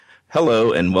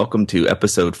Hello and welcome to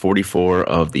episode 44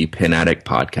 of the Pen Addict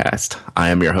podcast. I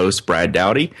am your host, Brad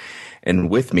Dowdy, and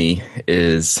with me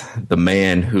is the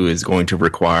man who is going to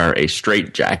require a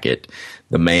straitjacket,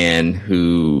 the man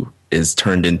who is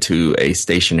turned into a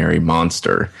stationary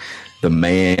monster, the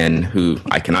man who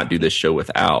I cannot do this show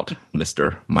without,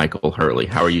 Mr. Michael Hurley.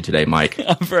 How are you today, Mike?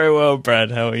 I'm very well,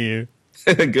 Brad. How are you?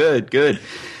 Good.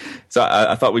 So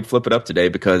I thought we'd flip it up today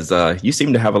because you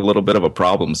seem to have a little bit of a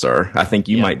problem, sir. I think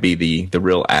you might be the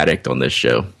real addict on this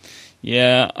show.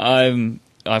 Yeah,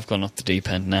 I've gone off the deep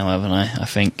end now, haven't I? I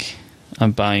think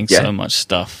I'm buying so much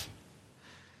stuff.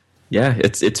 Yeah,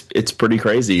 it's pretty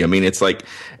crazy. I mean, it's like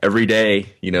every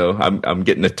day, you know, I'm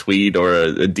getting a tweet or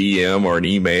a DM or an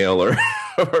email or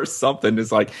or something.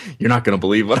 It's like, you're not going to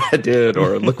believe what I did,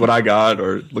 or look what I got,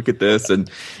 or look at this. And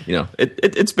you know,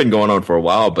 it's been going on for a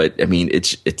while, but I mean,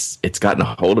 it's gotten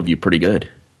a hold of you pretty good.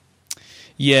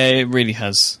 Yeah, it really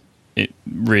has. It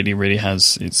really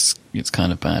has. It's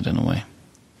kind of bad in a way.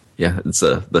 Yeah, it's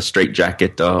the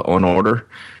straitjacket on order.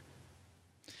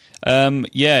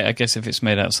 Yeah, I guess if it's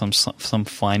made out of some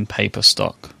fine paper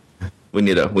stock. We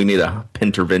need a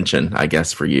Pentervention, I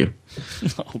guess, for you.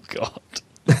 Oh God.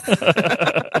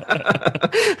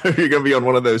 You're gonna be on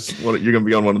one of those. You're gonna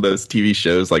be on one of those TV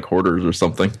shows like Hoarders or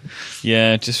something.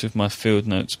 Yeah, just with my field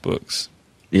notes books.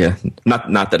 Yeah,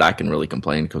 not that I can really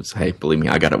complain because, hey, believe me,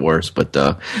 I got it worse. But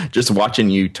just watching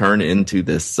you turn into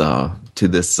this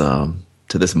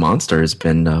monster has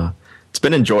been it's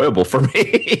been enjoyable for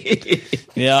me.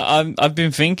 Yeah, I've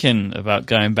been thinking about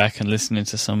going back and listening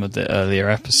to some of the earlier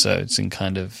episodes and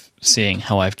kind of seeing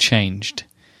how I've changed.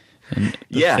 And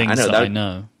things I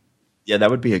know. Yeah,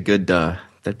 that would be a good.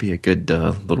 That'd be a good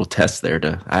little test there.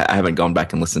 I haven't gone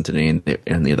back and listened to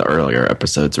any of the earlier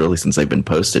episodes really since they've been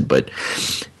posted, but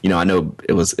you know, I know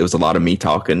it was a lot of me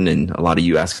talking and a lot of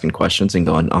you asking questions and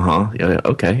going, yeah,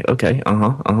 okay,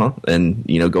 and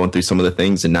you know, going through some of the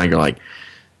things, and now you're like,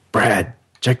 Brad,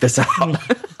 check this out.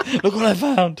 Look what I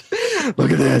found.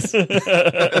 Look at this.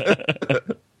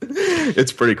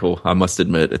 It's pretty cool. I must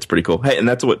admit, it's pretty cool. Hey, and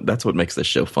that's what makes this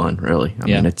show fun, really. I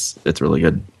mean, it's really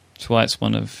good. That's why it's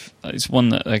one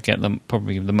that I get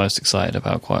probably the most excited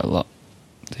about quite a lot.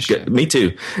 This year. Me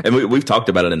too. And we've talked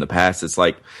about it in the past. It's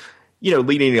like, you know,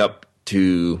 leading up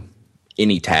to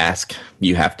any task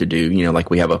you have to do, you know, like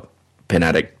we have a Pen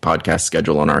Addict podcast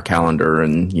schedule on our calendar,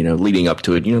 and you know, leading up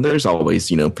to it, you know, there's always,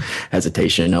 you know,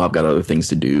 hesitation. Oh, I've got other things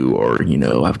to do, or you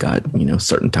know, I've got, you know,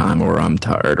 certain time, or I'm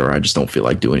tired, or I just don't feel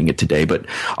like doing it today. But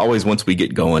always, once we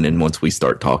get going and once we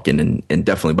start talking, and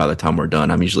definitely by the time we're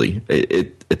done, I'm usually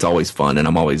it's always fun, and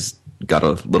I'm always got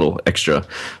a little extra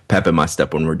pep in my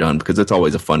step when we're done because it's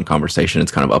always a fun conversation.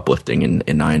 It's kind of uplifting,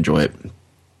 and I enjoy it. I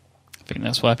think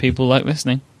that's why people like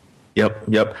listening.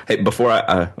 Yep. Hey, before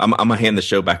I'm gonna hand the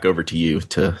show back over to you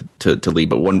to lead,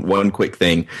 but one quick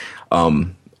thing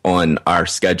on our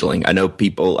scheduling. I know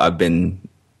I've been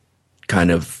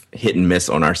kind of hit and miss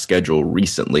on our schedule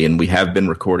recently, and we have been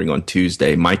recording on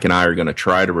Tuesday. Mike and I are going to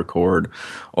try to record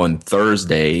on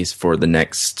Thursdays for the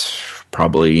next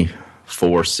probably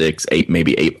 4, 6, 8,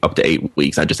 maybe 8 up to 8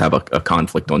 weeks. I just have a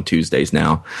conflict on Tuesdays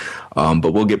now,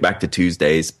 but we'll get back to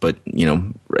Tuesdays. But you know,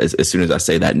 as soon as I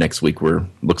say that, next week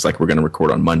looks like we're going to record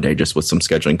on Monday, just with some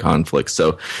scheduling conflicts.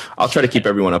 So I'll try to keep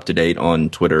everyone up to date on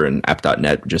Twitter and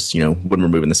app.net. Just, you know, when we're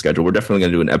moving the schedule, we're definitely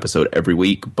going to do an episode every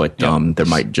week, but there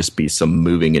might just be some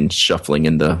moving and shuffling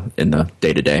in the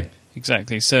day to day.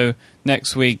 Exactly. So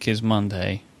next week is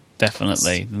Monday,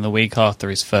 definitely, and the week after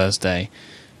is Thursday.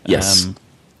 Yes.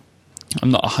 I'm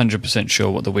not 100%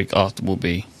 sure what the week after will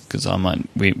be because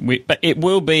but it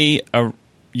will be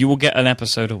you will get an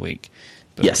episode a week.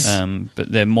 But, yes. But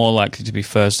they're more likely to be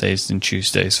Thursdays than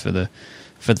Tuesdays for the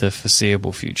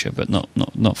foreseeable future, but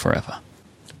not forever.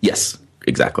 Yes,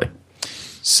 exactly.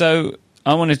 So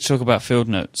I wanted to talk about field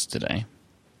notes today.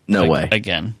 No way.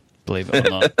 Again, believe it or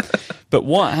not. But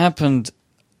what happened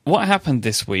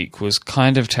this week was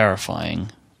kind of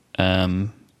terrifying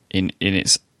in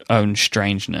its own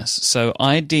strangeness. So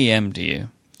I DM'd you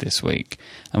this week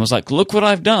and was like, look what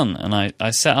I've done. And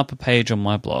I set up a page on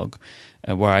my blog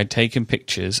where I'd taken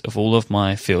pictures of all of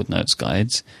my field notes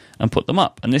guides and put them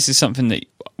up. And this is something that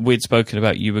we'd spoken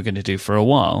about you were going to do for a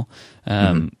while.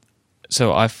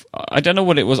 So I don't know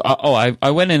what it was. I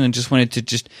went in and just wanted to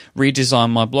just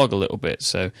redesign my blog a little bit.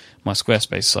 So my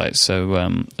Squarespace site.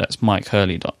 So that's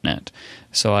mikehurley.net.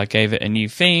 So I gave it a new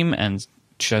theme and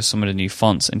show some of the new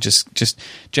fonts and just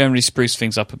generally spruce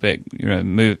things up a bit, you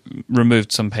know,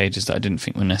 removed some pages that I didn't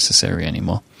think were necessary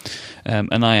anymore.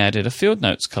 And I added a field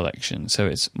notes collection. So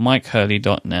it's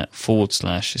mikehurley.net /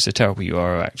 it's a terrible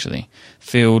URL actually,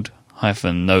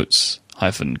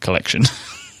 field-notes-collection.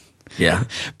 Yeah.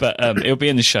 But it'll be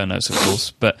in the show notes, of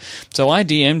course. But so I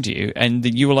DM'd you, and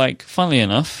you were like, funnily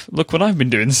enough, look what I've been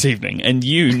doing this evening. And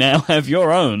you now have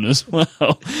your own as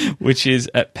well, which is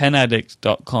at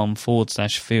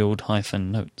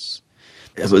penaddict.com/field-notes.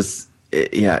 It was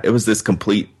this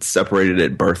complete separated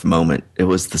at birth moment. It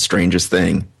was the strangest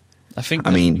thing. I think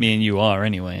me and you are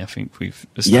anyway. I think we've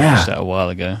established that a while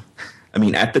ago. I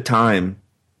mean, at the time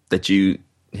that you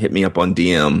hit me up on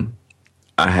DM,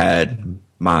 I had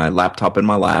my laptop in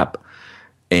my lap,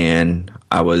 and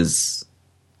I was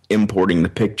importing the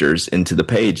pictures into the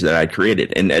page that I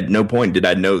created. And at no point did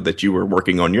I know that you were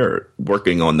working on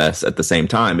this at the same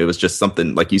time. It was just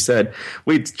something, like you said,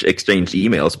 we'd exchanged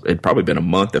emails. It'd probably been a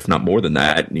month, if not more than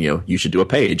that. You know, you should do a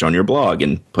page on your blog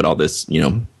and put all this,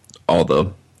 all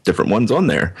the different ones on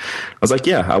there. I was like,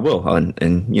 yeah, I will.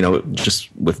 And just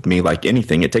with me, like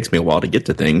anything, it takes me a while to get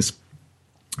to things.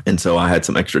 And so I had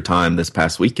some extra time this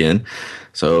past weekend.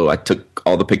 So I took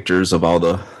all the pictures of all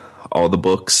the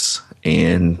books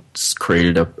and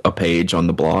created a page on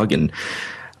the blog. And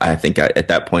I think at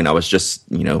that point I was just,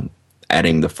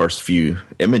 adding the first few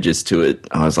images to it.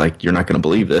 I was like, you're not going to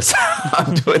believe this.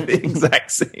 I'm doing the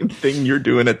exact same thing you're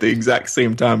doing at the exact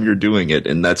same time you're doing it.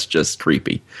 And that's just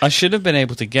creepy. I should have been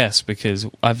able to guess, because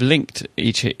I've linked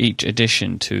each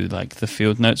edition to like the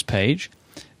Field Notes page.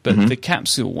 But the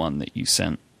capsule one that you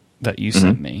sent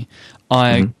me,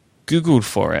 I Googled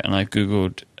for it, and I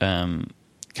Googled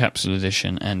capsule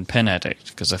edition and Pen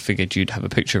Addict, because I figured you'd have a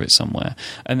picture of it somewhere.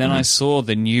 And then I saw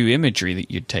the new imagery that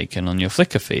you'd taken on your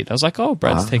Flickr feed. I was like, oh,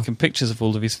 Brad's taken pictures of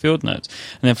all of his field notes.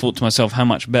 And then thought to myself, how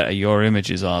much better your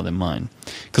images are than mine.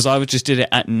 Because I just did it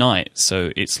at night,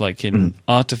 so it's like in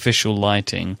artificial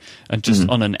lighting and just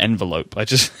on an envelope. I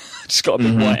just got a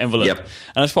big white envelope. Yep.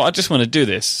 And I thought, I just want to do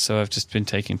this. So I've just been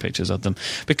taking pictures of them,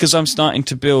 because I'm starting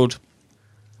to build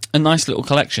a nice little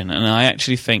collection, and I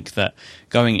actually think that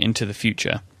going into the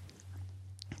future,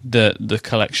 the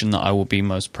collection that I will be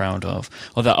most proud of,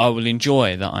 or that I will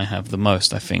enjoy, that I have the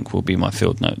most, I think, will be my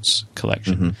Field Notes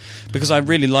collection, because I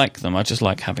really like them. I just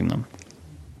like having them.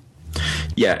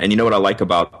 Yeah, and you know what I like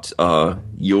about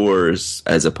yours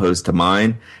as opposed to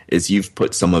mine is you've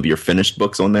put some of your finished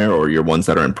books on there, or your ones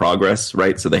that are in progress,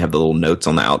 right? So they have the little notes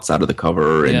on the outside of the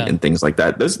cover and things like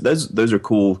that. Those are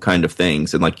cool kind of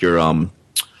things, and like your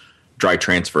dry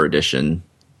transfer edition,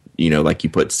 like you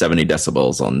put 70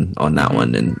 decibels on that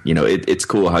one, and it's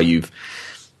cool how you've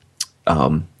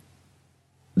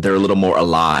they're a little more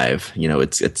alive.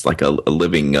 It's like a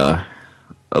living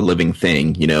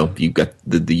thing. You've got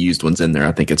the used ones in there.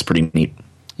 I think it's pretty neat.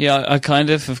 Yeah, I kind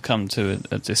of have come to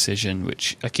a decision,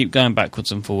 which I keep going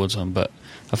backwards and forwards on, but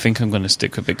I think I'm going to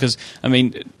stick with it, because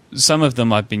some of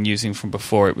them I've been using from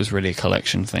before. It was really a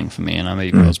collection thing for me, and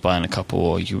I was buying a couple,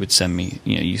 or you would send me,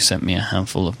 you sent me a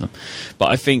handful of them. But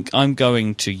I think I'm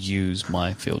going to use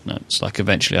my Field Notes. Like,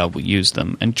 eventually I will use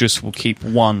them, and just will keep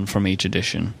one from each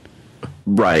edition.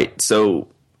 Right. So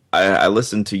I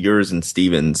listened to yours and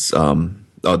Steven's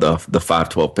the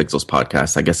 512 Pixels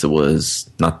podcast. I guess it was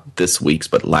not this week's,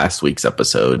 but last week's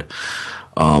episode.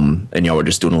 And y'all were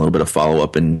just doing a little bit of follow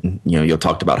up, and y'all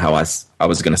talked about how I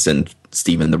was going to send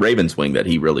Steven the Ravens wing that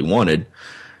he really wanted,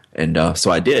 and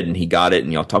so I did, and he got it,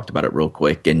 and y'all talked about it real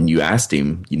quick, and you asked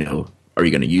him, are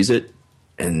you going to use it?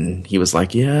 And he was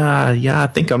like, yeah, I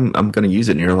think I'm going to use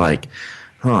it. And you're like,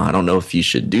 I don't know if you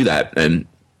should do that. And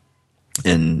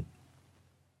I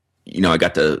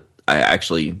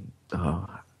actually. I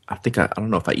don't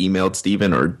know if I emailed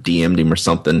Steven or DM'd him or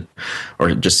something,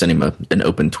 or just sent him an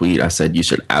open tweet. I said, you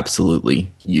should absolutely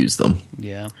use them.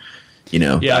 Yeah.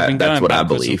 That's what I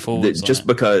believe. Just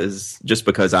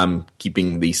because I'm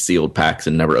keeping these sealed packs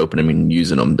and never opening them and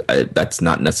using them, that's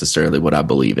not necessarily what I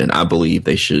believe in. I believe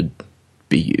they should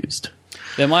be used.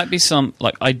 There might be some,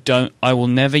 like, I will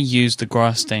never use the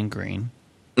grass stained green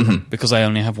because I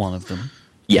only have one of them.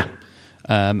 Yeah.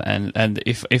 And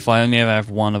if I only ever have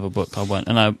one of a book, I won't.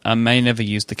 And I may never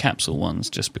use the capsule ones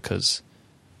just because.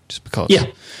 Yeah.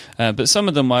 But some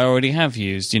of them I already have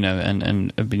used,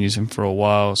 and have been using for a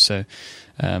while. So,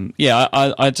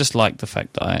 I just like the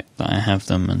fact that I have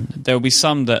them. And there will be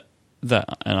some that,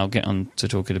 and I'll get on to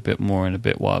talk it a bit more in a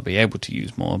bit while I'll be able to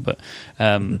use more. But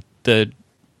the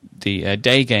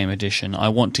day game edition, I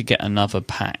want to get another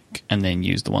pack and then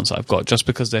use the ones that I've got, just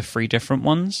because they're 3 different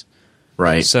ones.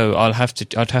 Right. So I'd have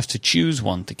to choose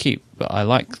one to keep, but I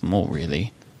like them all,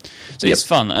 really. So It's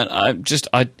fun.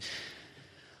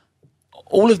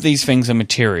 All of these things are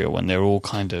material, and they're all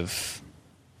kind of,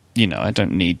 I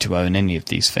don't need to own any of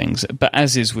these things. But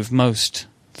as is with most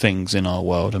things in our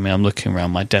world. I mean, I'm looking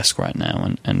around my desk right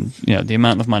now, and you know, the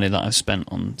amount of money that I've spent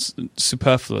on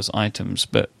superfluous items.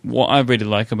 But what I really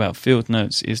like about field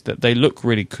notes is that they look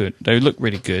really good.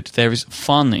 There is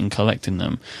fun in collecting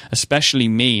them, especially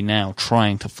me now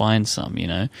trying to find some. You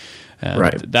know,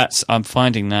 right? I'm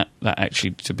finding that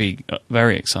actually to be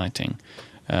very exciting,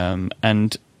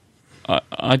 and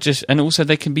I just, and also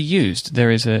they can be used.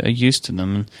 There is a use to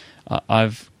them.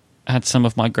 I've had some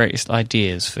of my greatest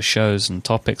ideas for shows and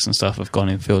topics and stuff have gone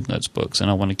in field notes books, and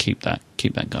I want to keep that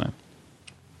going.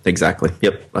 Exactly.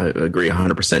 Yep. I agree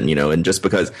 100%. You know, and just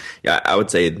because, I would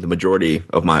say the majority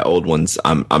of my old ones,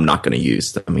 I'm not going to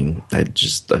use. I mean,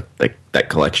 that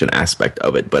collection aspect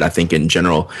of it. But I think in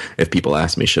general, if people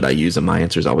ask me, should I use them? My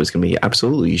answer is always going to be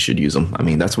absolutely. You should use them. I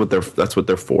mean, that's what they're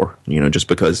for. You know, just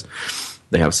because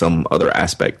they have some other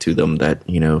aspect to them that,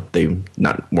 you know, they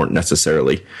weren't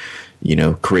necessarily, you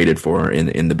know, created for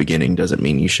in the beginning doesn't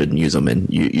mean you shouldn't use them, and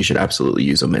you should absolutely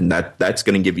use them, and that's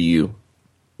going to give you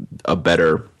a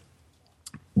better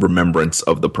remembrance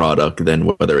of the product than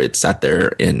whether it sat there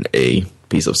in a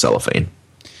piece of cellophane.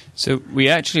 So we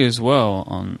actually, as well,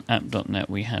 on app.net,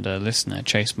 we had a listener,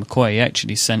 Chase McCoy. He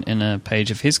actually sent in a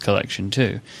page of his collection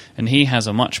too, and he has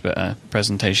a much better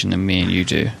presentation than me and you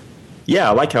do. Yeah,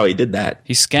 I like how he did that.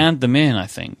 He scanned them in, I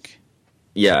think.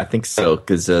 Yeah, I think so,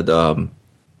 because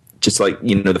just like,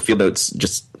 you know, the field notes,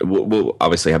 just we'll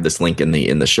obviously have this link in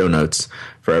the show notes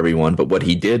for everyone. But what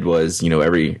he did was, you know,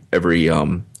 every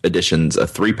edition's a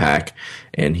 3-pack,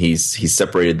 and he's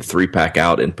separated the 3-pack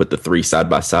out and put the 3 side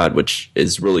by side, which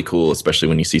is really cool, especially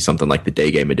when you see something like the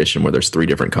day game edition where there's 3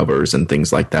 different covers and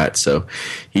things like that. So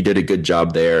he did a good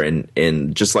job there,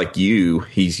 and just like you,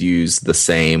 he's used the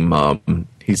same.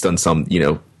 He's done some, you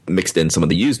know, mixed in some of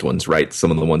the used ones, right? Some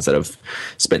of the ones that have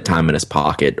spent time in his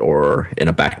pocket or in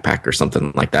a backpack or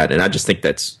something like that. And I just think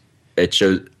it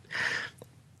shows,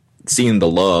 seeing the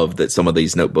love that some of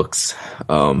these notebooks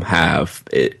have,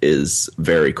 it is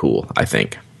very cool, I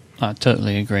think. I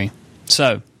totally agree.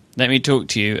 So let me talk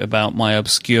to you about my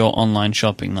obscure online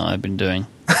shopping that I've been doing.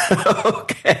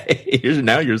 Okay.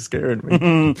 Now you're scaring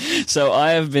me. So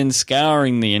I have been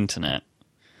scouring the internet.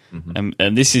 Mm-hmm.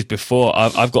 And this is before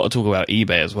I've got to talk about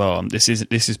eBay as well. This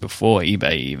is before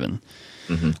eBay even.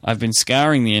 Mm-hmm. I've been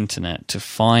scouring the internet to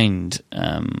find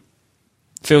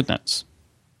field notes.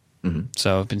 Mm-hmm.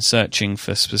 So I've been searching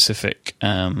for specific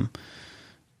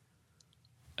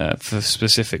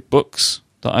books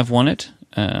that I've wanted,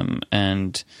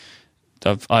 and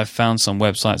I've found some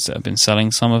websites that have been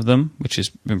selling some of them, which has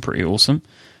been pretty awesome.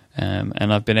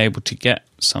 And I've been able to get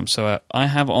some. So I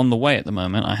have on the way at the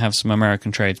moment, I have some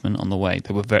American Tradesmen on the way.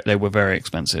 They were very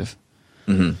expensive.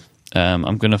 Mm-hmm.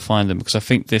 I'm going to find them because I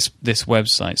think this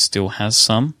website still has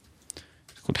some.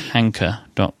 It's called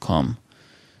hanker.com.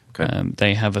 Okay.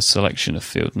 They have a selection of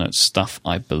field notes stuff,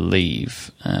 I believe.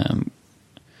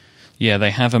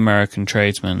 They have American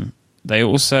Tradesmen. They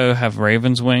also have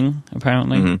Ravenswing,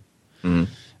 apparently. Mm-hmm.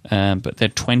 Mm-hmm. But they're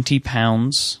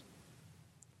 £20.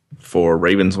 For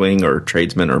Ravenswing or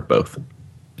Tradesman or both?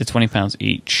 They're £20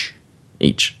 each.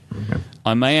 Okay.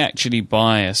 I may actually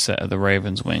buy a set of the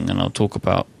Ravenswing, and I'll talk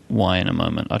about why in a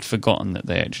moment. I'd forgotten that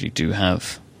they actually do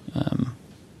have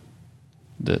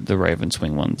the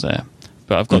Ravenswing ones there.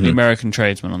 But I've got mm-hmm. the American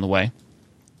Tradesman on the way.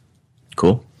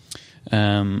 Cool.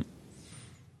 I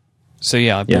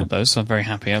bought those, so I'm very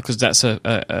happy because that's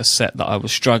a set that I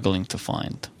was struggling to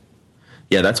find.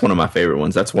 Yeah, that's one of my favorite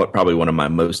ones. That's probably one of my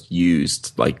most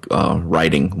used,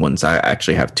 writing ones. I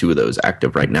actually have 2 of those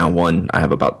active right now. One, I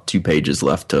have about 2 pages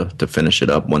left to finish it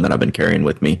up. One that I've been carrying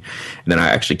with me, and then I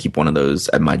actually keep one of those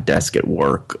at my desk at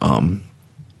work. I'm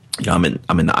in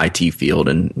the IT field,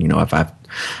 and you know,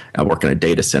 I work in a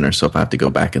data center, so if I have to go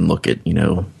back and look at, you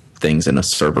know, things in a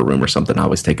server room or something, I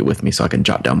always take it with me so I can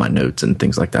jot down my notes and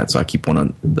things like that. So I keep one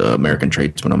of the American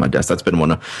Tradesmen on my desk. That's been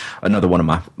another one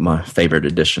of my favorite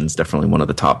editions. Definitely one of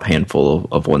the top handful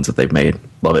of ones that they've made.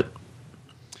 Love it.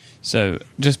 So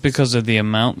just because of the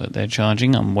amount that they're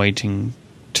charging, I'm waiting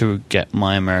to get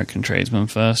my American Tradesman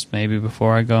first, maybe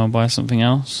before I go and buy something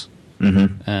else.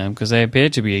 Mm-hmm. Because they appear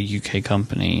to be a UK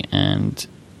company, and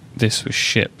this was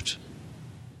shipped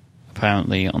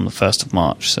apparently on the 1st of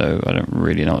March, so I don't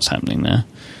really know what's happening there.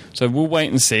 So we'll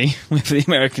wait and see if the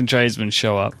American Tradesmen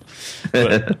show up.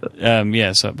 But, but I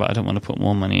don't want to put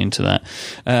more money into that.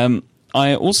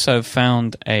 I also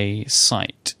found a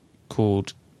site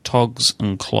called Togs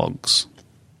and Clogs,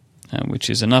 which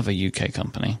is another UK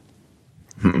company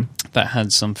that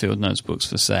had some field notes books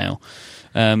for sale.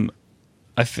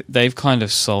 They've kind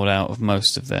of sold out of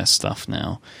most of their stuff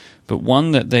now, but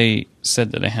one that they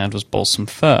said that they had was balsam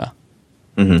fir.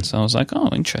 So I was like, oh,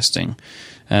 interesting.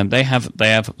 They have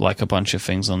like a bunch of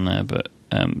things on there, but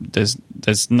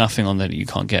there's nothing on there that you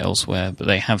can't get elsewhere. But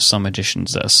they have some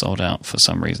editions that are sold out for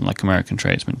some reason, like American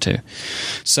Tradesman too.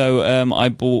 So I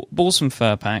bought Balsam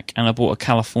Fir pack, and I bought a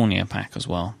California pack as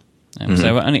well.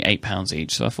 They were only £8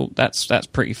 each, so I thought that's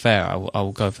pretty fair. I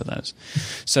will go for those.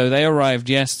 So they arrived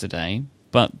yesterday,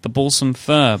 but the Balsam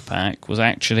Fir pack was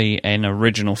actually an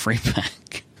original free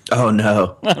pack. Oh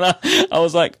no! I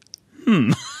was like,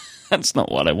 that's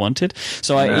not what I wanted.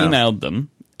 So I emailed them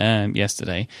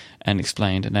yesterday and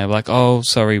explained, and they were like, "Oh,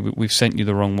 sorry, we've sent you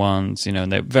the wrong ones." And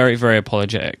they're very, very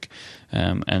apologetic.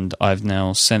 And I've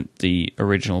now sent the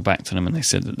original back to them, and they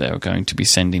said that they were going to be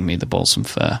sending me the Balsam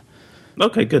Fir.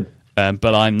 Okay, good.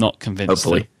 But I'm not convinced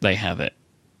that they have it.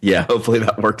 Yeah, hopefully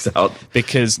that works out.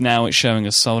 Because now it's showing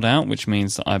as sold out, which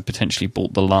means that I potentially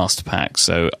bought the last pack.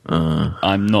 So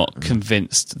I'm not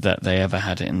convinced that they ever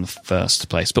had it in the first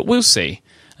place. But we'll see.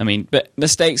 I mean, but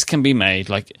mistakes can be made.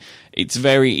 Like, it's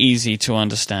very easy to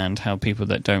understand how people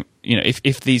that don't,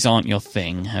 if these aren't your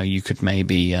thing, how you could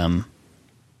maybe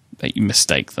that you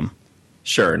mistake them.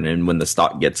 Sure, and then when the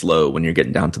stock gets low, when you're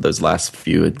getting down to those last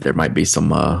few, there might be some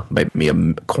maybe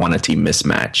a quantity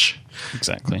mismatch.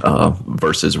 Exactly.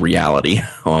 Versus reality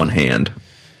on hand.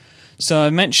 So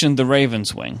I mentioned the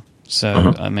Raven's Wing.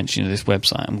 So I mentioned this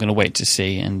website. I'm going to wait to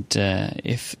see, and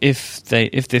if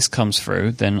this comes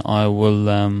through, then I will.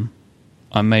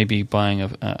 I may be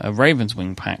buying a Raven's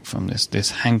Wing pack from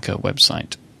this Hanker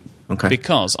website. Okay.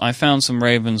 Because I found some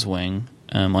Raven's Wing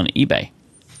on eBay.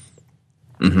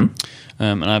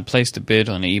 And I placed a bid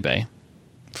on eBay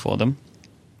for them,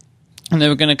 and they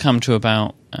were going to come to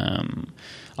about.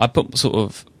 I put sort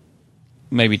of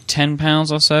maybe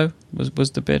 £10 or so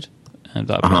was the bid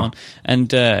that I put on, and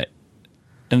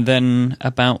then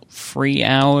about 3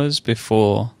 hours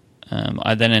before,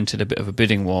 I then entered a bit of a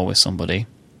bidding war with somebody.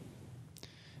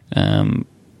 There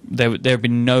had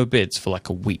been no bids for like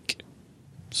a week,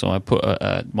 so I put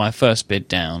my first bid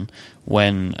down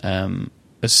when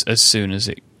as soon as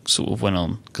it sort of went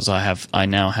on, because I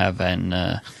now have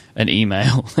an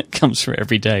email that comes through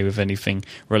every day with anything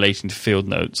relating to field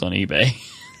notes on eBay.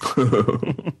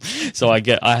 So I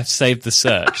have saved the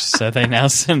search, so they now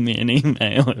send me an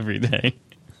email every day.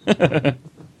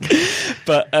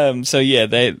 But so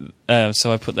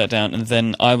I put that down, and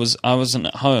then I wasn't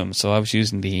at home, so I was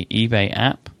using the eBay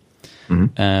app,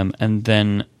 and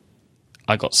then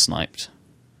I got sniped.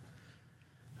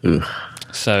 Ugh.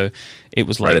 So it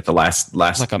was like right at the last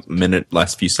like a minute,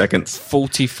 last few seconds,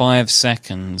 45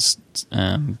 seconds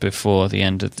before the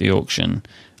end of the auction.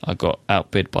 I got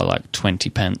outbid by like 20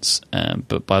 pence,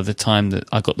 but by the time that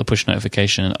I got the push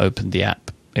notification and opened the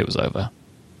app, it was over.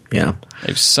 Yeah, it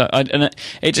was so,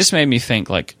 it just made me think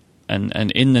like,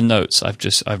 and in the notes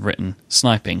I've written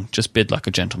sniping, just bid like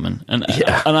a gentleman, and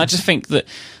I just think that,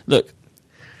 look,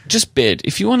 just bid.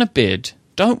 If you want to bid,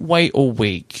 don't wait all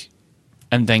week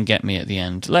and then get me at the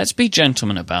end. Let's be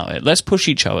gentlemen about it. Let's push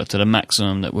each other to the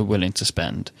maximum that we're willing to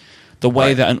spend, the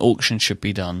way that an auction should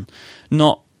be done,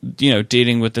 not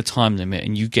dealing with the time limit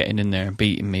and you getting in there and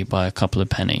beating me by a couple of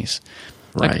pennies.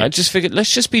 Right. Like, I just figured,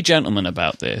 let's just be gentlemen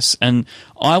about this, and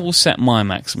I will set my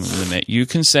maximum limit. You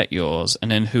can set yours,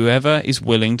 and then whoever is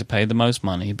willing to pay the most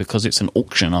money, because it's an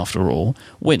auction after all,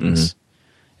 wins.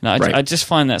 I just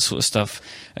find that sort of stuff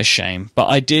a shame. But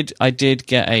I did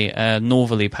get a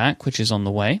Northerly pack, which is on the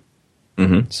way.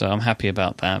 So I'm happy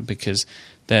about that, because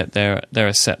they're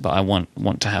a set that I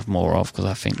want to have more of, because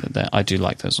I think that I do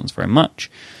like those ones very much.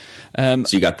 So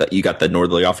you got the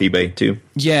Northerly off eBay too?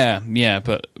 Yeah,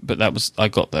 but I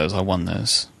got those. I won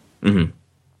those.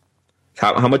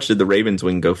 How much did the Raven's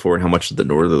Wing go for, and how much did the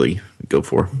Northerly go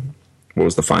for? What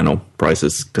was the final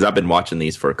prices? Because I've been watching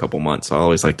these for a couple months, so I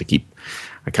always like to keep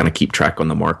track on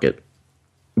the market,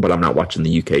 but I'm not watching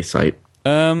the UK site.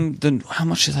 Then how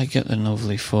much did I get the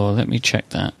Northerly for? Let me check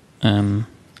that.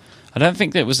 I don't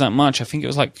think that it was that much. I think it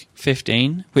was like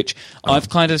 15, which I've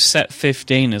kind of set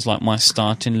 15 as like my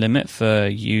starting limit for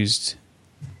used.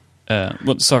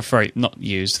 Not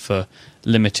used, for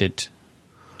limited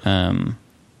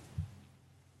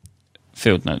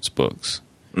field notes books.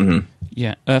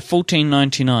 Yeah,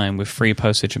 $14.99 with free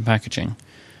postage and packaging.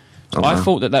 So I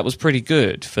thought that was pretty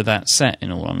good for that set,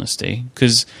 in all honesty,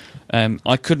 because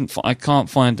I can't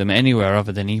find them anywhere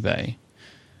other than eBay.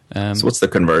 So what's the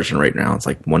conversion rate now? It's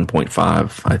like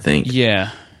 1.5, I think.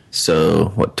 Yeah.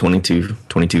 So what,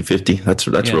 22.50? That's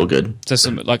real good. So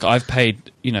I've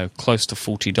paid close to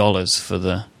 $40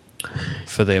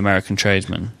 for the American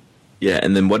Tradesman. Yeah,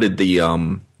 and then what did the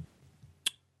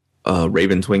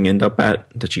Raven's Wing end up at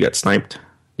that you got sniped? Do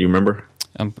you remember?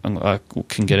 I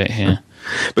can get it here.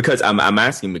 Because I'm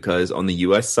asking because on the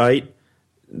U.S. site,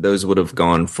 those would have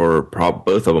gone for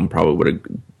both of them probably would have,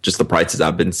 just the prices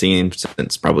I've been seeing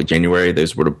since probably January,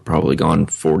 those would have probably gone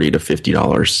 $40 to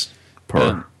 $50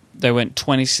 per. They went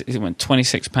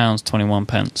 £26, 21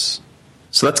 pence.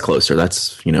 So that's closer.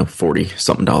 That's, $40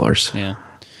 something dollars. Yeah.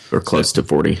 Or close to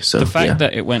 40. So the fact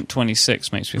that it went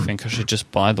 26 makes me think I should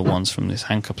just buy the ones from this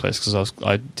Hanker place, because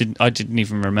I didn't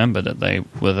even remember that they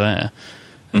were there.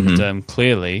 And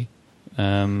clearly,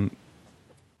 I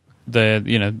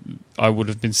would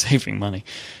have been saving money.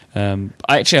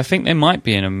 I think they might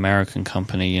be an American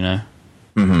company,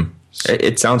 Mm-hmm.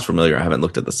 It sounds familiar. I haven't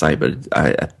looked at the site, but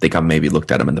I think I've maybe looked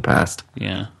at them in the past.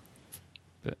 Yeah.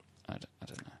 But I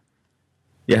don't know.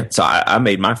 Yeah, so I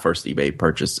made my first eBay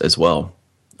purchase as well,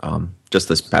 just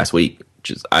this past week.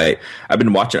 I've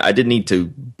been watching. I didn't need to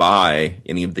buy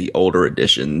any of the older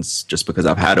editions just because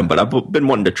I've had them, but I've been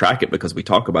wanting to track it because we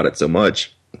talk about it so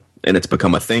much, and it's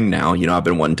become a thing now. I've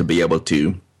been wanting to be able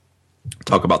to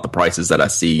talk about the prices that I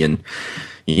see and,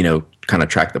 kind of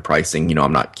track the pricing.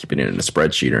 I'm not keeping it in a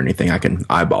spreadsheet or anything. I can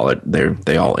eyeball it.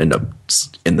 They all end up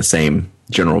in the same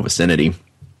general vicinity,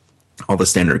 all the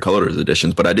standard colors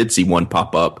editions. But I did see one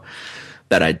pop up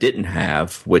that I didn't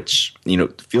have, which,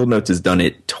 Field Notes has done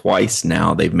it twice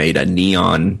now. They've made a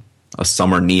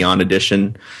summer neon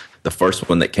edition. The first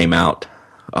one that came out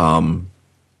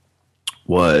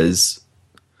was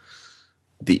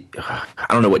I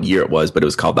don't know what year it was, but it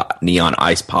was called the Neon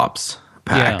Ice Pops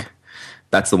pack. Yeah.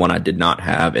 That's the one I did not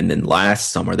have. And then last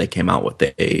summer they came out with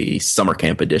a summer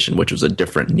camp edition, which was a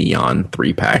different neon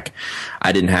 3-pack.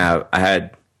 I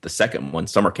had the second one,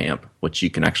 summer camp, which you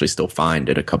can actually still find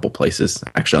at a couple places.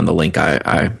 Actually, on the link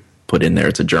I put in there,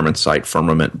 it's a German site,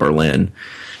 Firmament Berlin.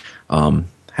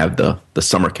 Have the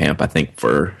summer camp, I think,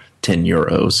 for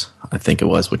 €10, I think it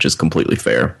was, which is completely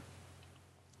fair.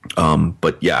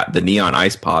 But yeah, the Neon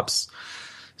Ice Pops,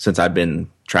 since I've been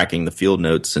tracking the Field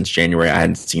Notes since January, I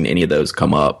hadn't seen any of those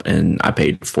come up, and I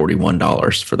paid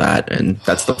 $41 for that. And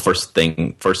that's the first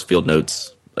Field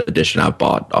Notes edition I've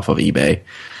bought off of eBay.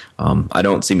 I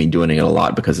don't see me doing it a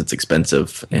lot because it's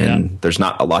expensive, and there's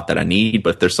not a lot that I need,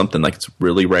 but if there's something like it's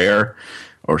really rare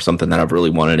or something that I've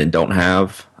really wanted and don't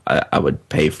have, I would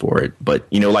pay for it.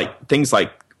 But, like things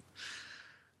like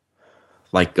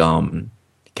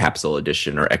Capsule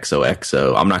Edition or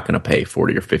XOXO, I'm not going to pay $40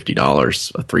 or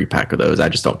 $50 a 3-pack of those. I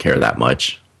just don't care that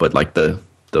much. But like the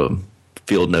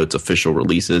Field Notes official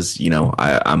releases,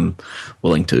 I'm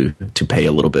willing to pay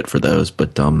a little bit for those.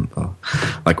 But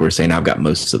like we were saying, I've got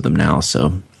most of them now.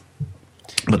 So,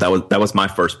 but that was my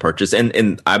first purchase,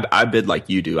 and I bid like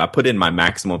you do. I put in my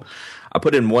maximum. I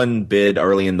put in one bid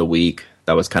early in the week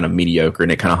that was kind of mediocre,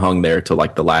 and it kind of hung there till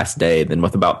like the last day. Then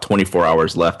with about 24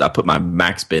 hours left, I put my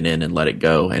max bid in and let it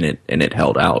go, and it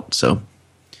held out. So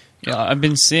yeah, I've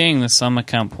been seeing the summer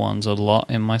camp ones a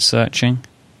lot in my searching.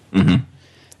 Mm-hmm.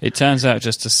 It turns out,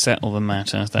 just to settle the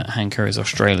matter, that Hanker is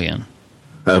Australian.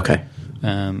 Okay.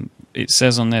 It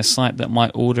says on their site that my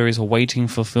order is awaiting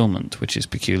fulfillment, which is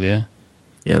peculiar.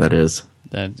 Yeah, that is.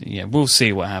 We'll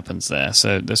see what happens there.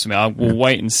 So we'll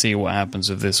wait and see what happens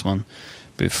with this one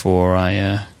before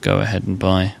I go ahead and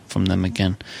buy from them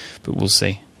again. But we'll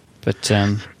see. But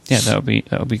that'll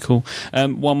be cool.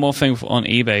 One more thing on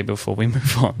eBay before we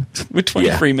move on. We're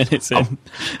 23 minutes in.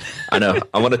 I know.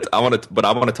 I want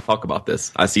to talk about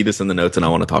this. I see this in the notes, and I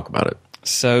want to talk about it.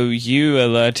 So you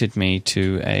alerted me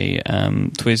to a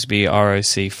TWSBI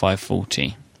ROC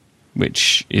 540,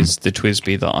 which is the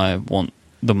TWSBI that I want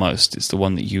the most. It's the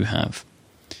one that you have.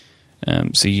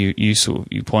 So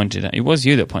you pointed out, it was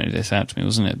you that pointed this out to me,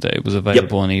 wasn't it? That it was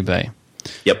available on eBay.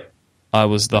 Yep. I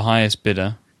was the highest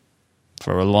bidder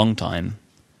for a long time,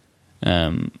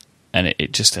 and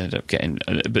it just ended up getting.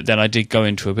 But then I did go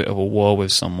into a bit of a war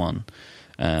with someone,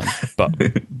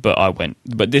 but I went.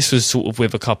 But this was sort of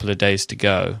with a couple of days to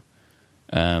go,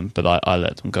 but I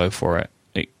let them go for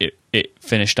it. It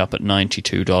finished up at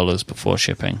 $92 before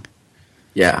shipping.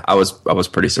 Yeah, I was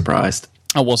pretty surprised.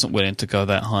 I wasn't willing to go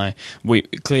that high. We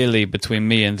clearly, between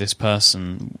me and this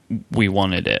person, we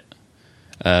wanted it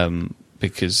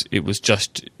because it was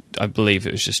just. I believe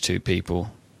it was just two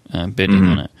people bidding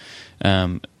on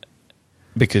it,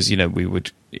 because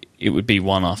it would be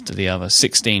one after the other.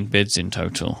 16 bids in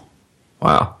total.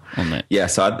 Wow. On it. Yeah,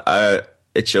 so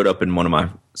it showed up in one of my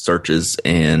searches,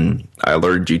 and I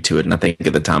alerted you to it, and I think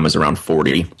at the time it was around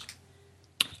 40.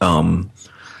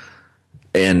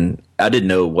 And I didn't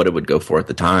know what it would go for at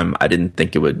the time. I didn't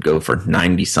think it would go for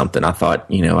 90 something. I thought,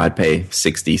 I'd pay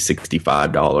 $60,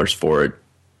 $65 for it,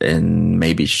 and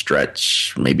maybe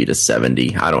stretch maybe to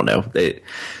 70. I don't know.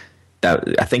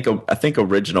 I think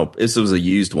original. This was a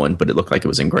used one, but it looked like it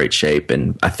was in great shape,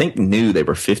 and I think new they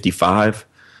were 55.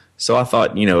 So I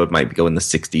thought, it might go in the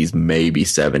 60s, maybe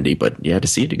 70, but yeah, to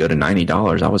see it to go to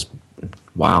 $90, I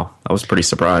was pretty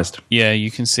surprised. Yeah,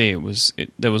 you can see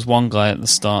there was one guy at the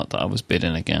start that I was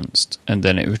bidding against, and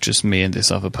then it was just me and this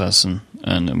other person,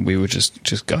 and we were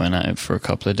just going at it for a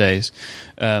couple of days.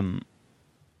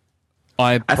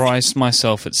 I priced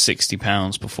myself at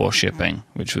 £60 before shipping,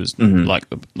 which was like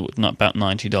about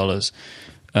 $90,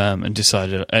 and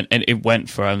decided, and it went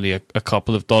for only a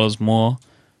couple of dollars more.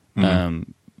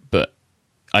 But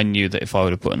I knew that if I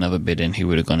would have put another bid in, he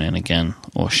would have gone in again,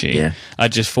 or she. Yeah. I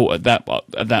just thought at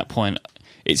that point,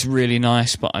 it's really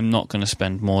nice, but I'm not going to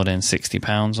spend more than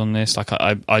 £60 on this. Like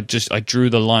I drew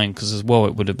the line because as well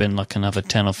it would have been like another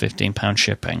 £10 or £15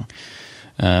 shipping.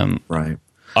 Right.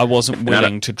 I wasn't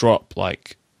willing to drop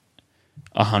like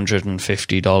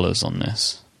 $150 on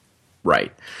this.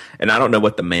 Right. And I don't know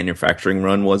what the manufacturing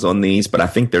run was on these, but I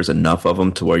think there's enough of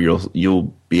them to where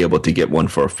you'll be able to get one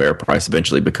for a fair price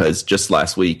eventually, because just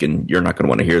last week, and you're not going to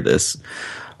want to hear this,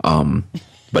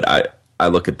 but I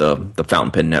look at the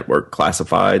Fountain Pen Network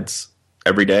classifieds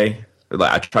every day.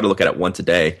 Like, I try to look at it once a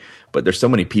day, but there's so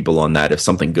many people on that. If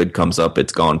something good comes up,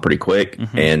 it's gone pretty quick.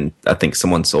 And I think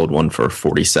someone sold one for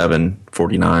 $47,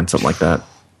 $49, something like that.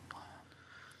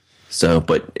 So,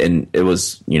 and it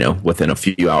was, within a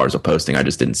few hours of posting, I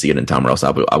just didn't see it in time, or else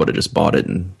I would have just bought it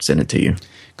and sent it to you.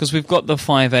 Because we've got the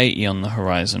 580 on the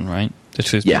horizon, right? The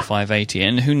TWSBI 580.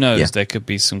 And who knows, there could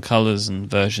be some colors and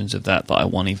versions of that I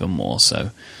want even more.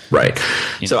 So, right.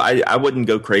 So I wouldn't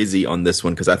go crazy on this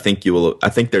one, because I think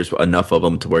there's enough of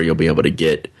them to where you'll be able to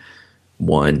get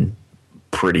one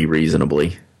pretty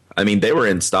reasonably. I mean, they were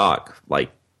in stock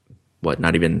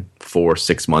not even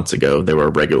 4-6 months ago. They were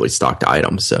regularly stocked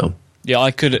items. So yeah,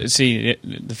 I could see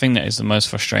the thing that is the most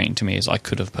frustrating to me is I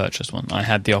could have purchased one. I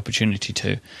had the opportunity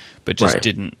to, but just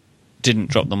didn't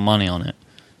drop the money on it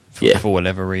for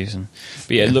whatever reason.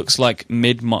 But it looks like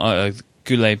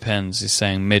Goulet Pens is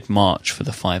saying mid-March for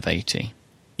the 580.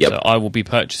 Yep. So I will be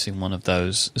purchasing one of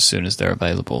those as soon as they're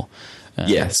available.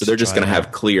 So they're just going to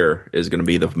have clear is going to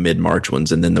be the mid-March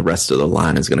ones, and then the rest of the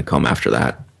line is going to come after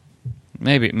that.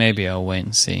 Maybe I'll wait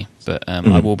and see, but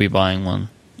I will be buying one.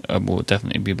 I will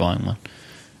definitely be buying one.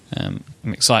 I'm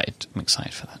excited. I'm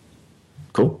excited for that.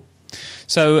 Cool.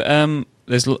 So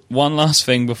there's one last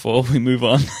thing before we move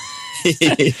on.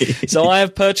 So I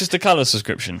have purchased a color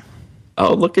subscription.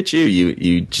 Oh, look at you!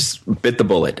 You just bit the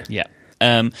bullet. Yeah.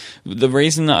 The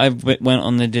reason that I went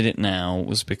on and did it now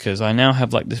was because I now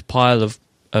have like this pile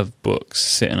of books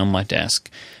sitting on my desk.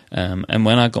 And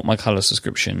when I got my color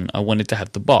subscription, I wanted to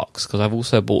have the box, because I've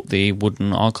also bought the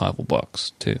wooden archival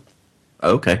box too.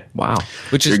 Okay, wow!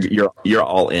 Which is you're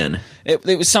all in. It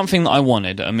was something that I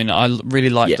wanted. I mean, I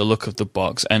really like the look of the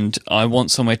box, and I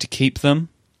want somewhere to keep them.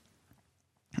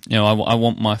 I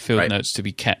want my field notes to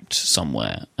be kept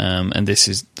somewhere, and this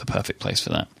is the perfect place for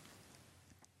that.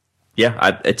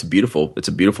 Yeah, it's a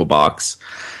beautiful box,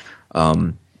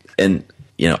 and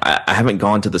I haven't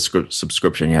gone to the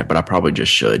subscription yet, but I probably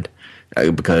just should,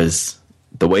 because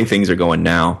the way things are going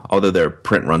now, although their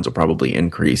print runs will probably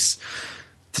increase,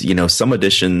 some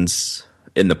editions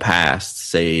in the past,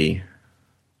 say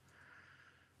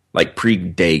like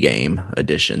pre-day game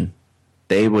edition,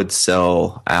 they would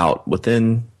sell out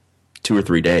within 2 or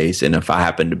 3 days. And if I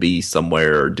happened to be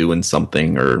somewhere or doing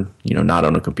something, or, not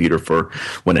on a computer for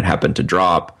when it happened to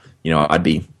drop, I'd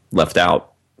be left out.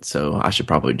 So I should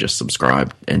probably just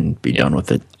subscribe and be done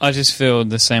with it. I just feel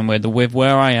the same way. With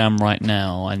where I am right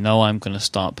now, I know I'm going to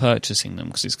start purchasing them,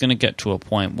 because it's going to get to a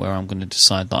point where I'm going to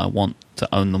decide that I want to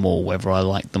own them all, whether I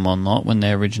like them or not, when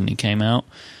they originally came out.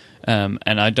 And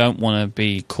I don't want to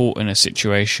be caught in a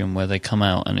situation where they come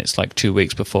out and it's like 2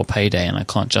 weeks before payday and I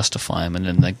can't justify them, and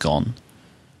then they're gone.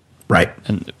 Right.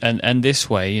 And this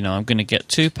way, I'm going to get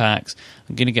 2 packs.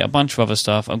 I'm going to get a bunch of other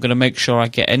stuff. I'm going to make sure I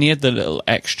get any of the little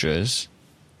extras,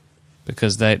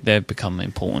 because they've become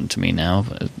important to me now.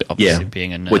 Obviously,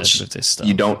 being a nerd with this stuff,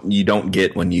 you don't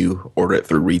get when you order it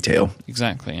through retail.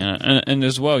 Exactly, and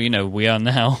as well, we are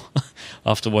now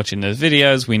after watching those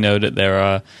videos, we know that there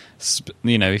are,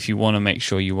 if you want to make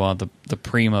sure you are the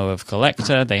primo of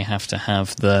collector, they have to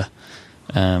have the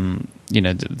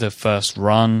the first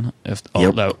run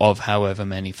of however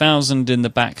many thousand in the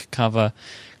back cover.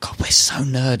 God, we're so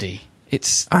nerdy.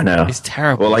 I know it's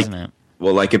terrible, isn't it?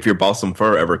 Well, like if your Balsam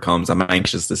Fur ever comes, I'm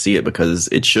anxious to see it, because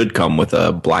it should come with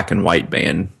a black and white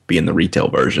band, being the retail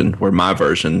version, where my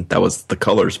version, that was the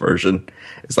colors version,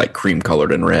 is like cream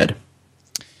colored and red.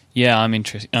 Yeah, I'm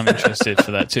interested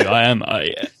for that too. I am.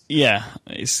 Yeah,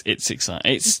 it's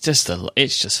exciting. It's just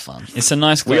fun. It's a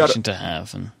nice collection to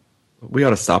have. And we ought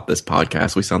to stop this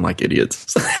podcast. We sound like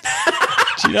idiots.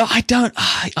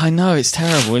 I know it's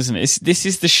terrible, isn't it? This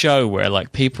is the show where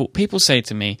like people say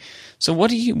to me, so what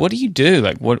do you do?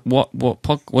 Like what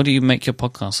do you make your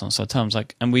podcast on? So I tell them,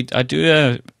 like, and I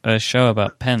do a show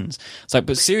about pens. It's like,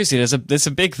 but seriously, there's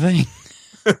a big thing.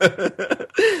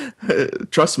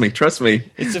 Trust me.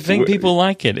 It's a thing. People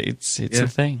like it. It's a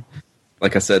thing.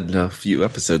 Like I said a few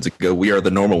episodes ago, we are the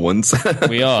normal ones.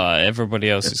 We are. Everybody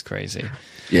else is crazy.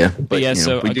 Yeah, but yeah.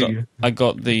 So I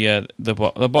got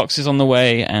the boxes on the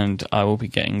way, and I will be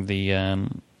getting the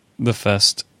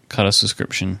first color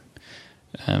subscription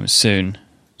soon.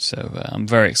 So I'm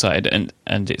very excited,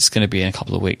 and it's going to be in a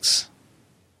couple of weeks.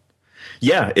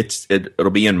 Yeah,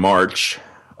 it'll be in March,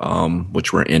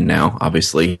 which we're in now,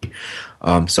 obviously.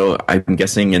 So I'm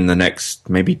guessing in the next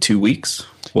maybe 2 weeks,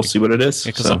 we'll see what it is.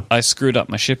 Because I screwed up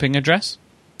my shipping address.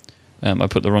 I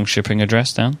put the wrong shipping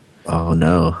address down. Oh,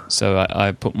 no. So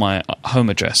I put my home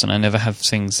address, and I never have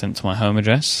things sent to my home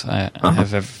address. I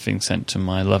have everything sent to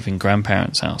my loving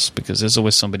grandparents' house, because there's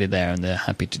always somebody there, and they're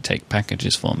happy to take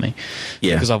packages for me.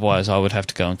 Yeah. Because otherwise I would have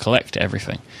to go and collect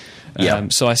everything. Yeah.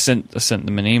 So I sent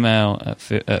them an email at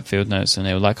Field Notes, and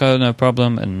they were like, "Oh, no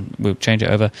problem," and we'll change it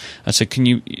over. I said, "Can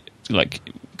you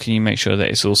make sure that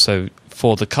it's also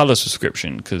for the color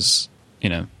subscription? Because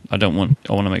I want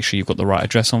to make sure you've got the right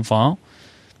address on file."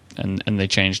 And they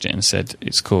changed it and said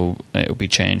it's cool. It'll be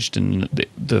changed, and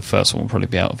the first one will probably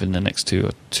be out within the next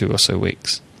two or so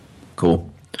weeks.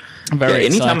 Cool. I'm very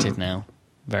excited now.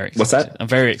 Very excited. What's that? I'm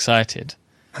very excited.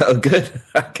 Oh, good.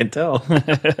 I can tell.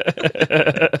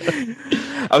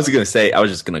 I was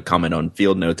just going to comment on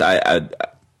Field Notes.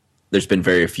 There's been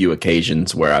very few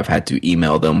occasions where I've had to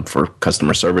email them for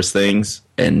customer service things.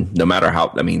 And no matter how,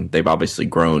 they've obviously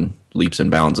grown leaps and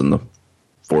bounds in the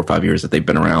 4 or 5 years that they've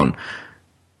been around.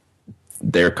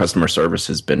 Their customer service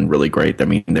has been really great.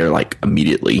 They're like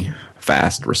immediately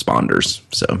fast responders.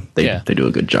 So they do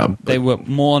a good job. They were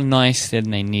more nice than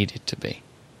they needed to be.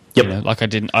 Yep.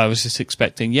 I was just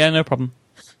expecting, no problem.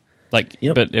 But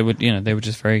they were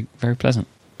just very, very pleasant.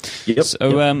 Yep.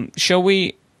 So, shall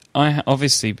we? I know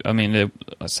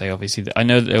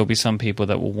that there will be some people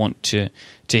that will want to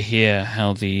hear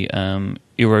how the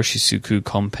Iroshizuku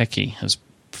Konpeki has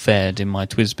fared in my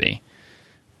TWSBI.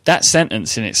 That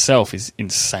sentence in itself is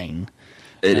insane.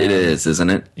 It is, isn't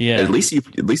it? Yeah. At least you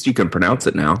can pronounce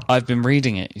it now. I've been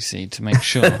reading it, you see, to make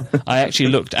sure. I actually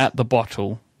looked at the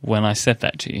bottle when I said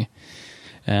that to you.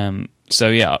 So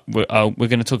yeah, we're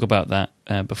going to talk about that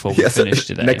before we finish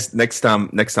today. Next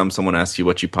time someone asks you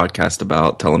what you podcast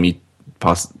about, tell them you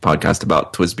podcast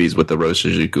about TWSBIs with the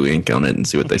Iroshizuku ink on it, and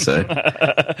see what they say.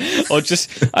 Or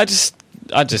I just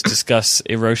discuss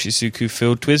Iroshizuku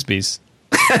filled TWSBIs.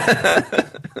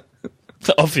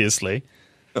 Obviously,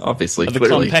 the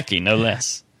Konpeki, no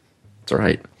less. That's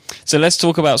right. So let's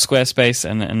talk about Squarespace,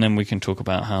 and then we can talk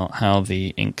about how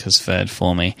the ink has fared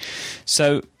for me.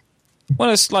 So I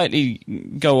want to slightly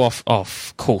go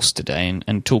off course today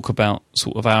and talk about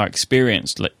sort of our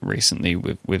experience recently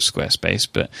with Squarespace.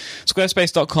 But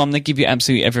Squarespace.com, they give you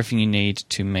absolutely everything you need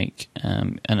to make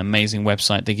an amazing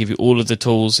website. They give you all of the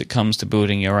tools it comes to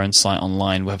building your own site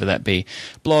online, whether that be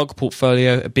blog,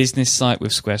 portfolio, a business site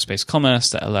with Squarespace Commerce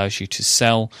that allows you to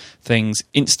sell things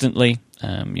instantly.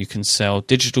 You can sell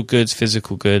digital goods,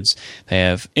 physical goods. They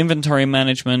have inventory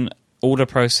management, order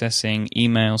processing,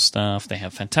 email stuff. They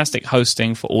have fantastic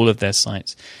hosting for all of their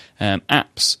sites,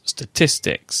 apps,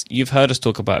 statistics. You've heard us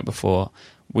talk about it before.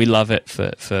 We love it for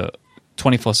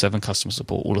 24/7 customer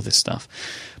support, all of this stuff.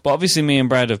 But obviously, me and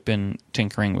Brad have been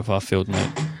tinkering with our Field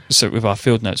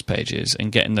Notes pages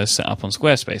and getting those set up on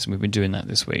Squarespace, and we've been doing that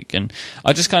this week. And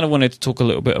I just kind of wanted to talk a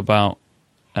little bit about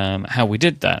how we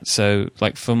did that. So,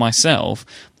 like for myself,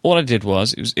 all I did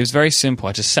was it was very simple.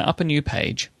 I just set up a new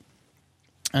page.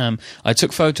 I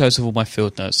took photos of all my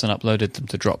Field Notes and uploaded them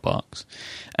to Dropbox.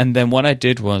 And then what I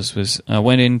did was I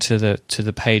went into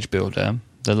the page builder,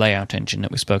 the layout engine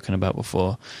that we've spoken about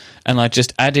before, and I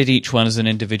just added each one as an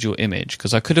individual image,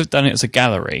 because I could have done it as a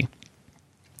gallery,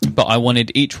 but I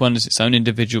wanted each one as its own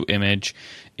individual image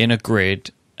in a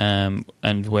grid, and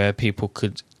where people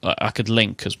I could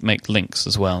make links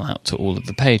as well out to all of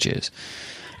the pages.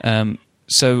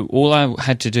 So all I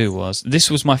had to do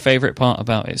this was my favorite part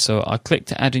about it. So I clicked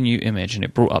to add a new image, and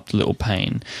it brought up the little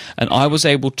pane. And I was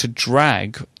able to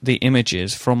drag the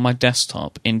images from my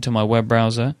desktop into my web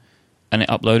browser, and it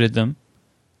uploaded them.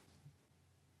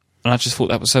 And I just thought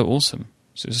that was so awesome.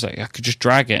 So it's like I could just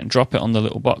drag it and drop it on the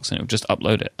little box, and it would just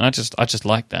upload it. And I just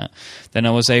like that. Then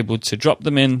I was able to drop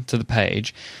them into the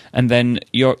page, and then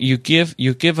you're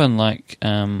given like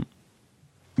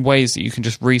ways that you can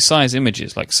just resize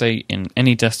images. Like say in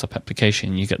any desktop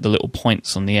application, you get the little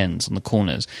points on the ends, on the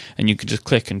corners, and you can just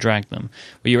click and drag them.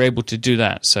 But you're able to do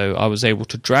that. So I was able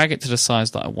to drag it to the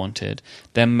size that I wanted,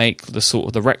 then make the sort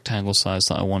of the rectangle size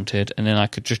that I wanted, and then I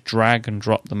could just drag and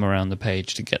drop them around the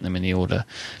page to get them in the order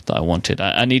that I wanted.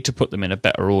 I need to put them in a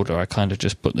better order. I kind of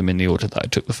just put them in the order that I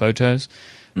took the photos,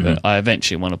 but I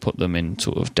eventually want to put them in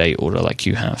sort of date order like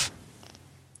you have.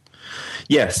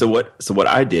 Yeah, so what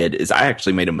I did is I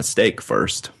actually made a mistake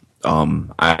first.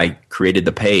 I created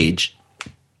the page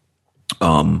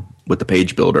with the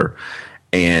page builder,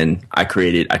 and I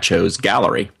chose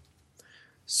gallery.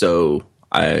 So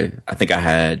I think I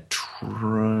had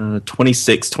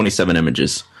 26, 27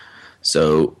 images.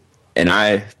 So, and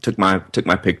I took my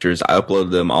pictures, I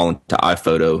uploaded them all into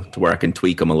iPhoto to where I can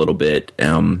tweak them a little bit,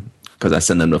 because I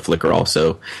send them to Flickr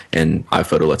also, and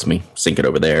iPhoto lets me sync it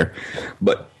over there.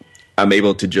 But I'm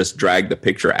able to just drag the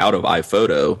picture out of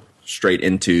iPhoto straight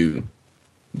into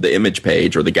the image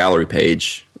page or the gallery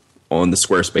page on the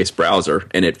Squarespace browser,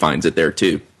 and it finds it there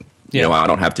too. Yeah. I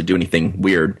don't have to do anything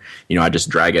weird. I just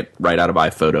drag it right out of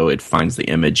iPhoto. It finds the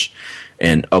image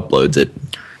and uploads it.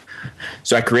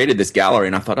 So I created this gallery,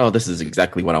 and I thought, oh, this is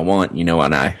exactly what I want. And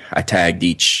I tagged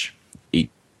each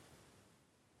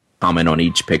comment on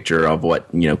each picture of what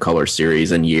color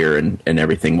series and year and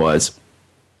everything was.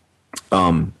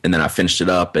 And then I finished it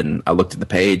up, and I looked at the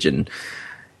page, and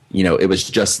it was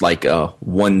just like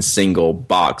one single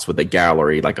box with a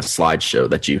gallery, like a slideshow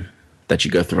that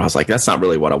you go through. I was like, that's not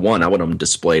really what I want. I want them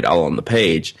displayed all on the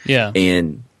page. Yeah.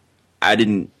 And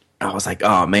I was like,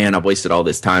 oh man, I've wasted all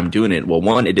this time doing it. Well,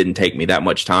 one, it didn't take me that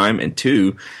much time, and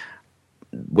two,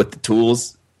 with the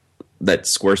tools that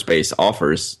Squarespace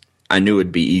offers, I knew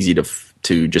it'd be easy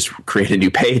to just create a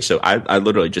new page. So I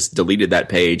literally just deleted that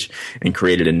page and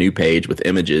created a new page with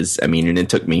images. I mean, and it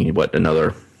took me,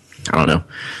 another,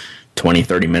 20,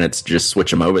 30 minutes to just switch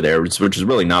them over there, which is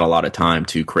really not a lot of time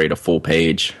to create a full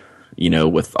page,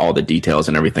 with all the details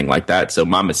and everything like that. So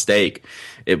my mistake,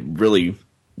 it really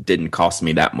didn't cost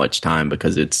me that much time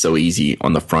because it's so easy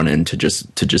on the front end to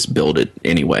just build it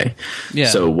anyway. Yeah.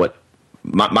 So what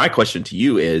my question to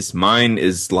you is, mine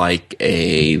is like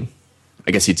I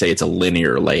guess you'd say it's a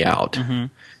linear layout. Mm-hmm.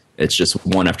 It's just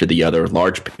one after the other.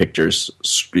 Large pictures,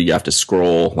 you have to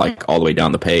scroll like all the way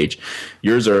down the page.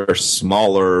 Yours are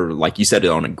smaller, like you said, it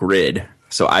on a grid.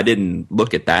 So I didn't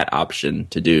look at that option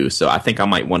to do. So I think I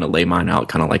might want to lay mine out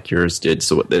kind of like yours did.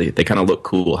 So they kind of look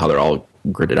cool how they're all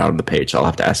gridded out on the page. So I'll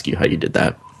have to ask you how you did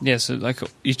that. Yeah, so like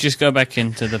you just go back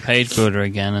into the page builder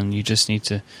again, and you just need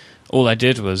to. All I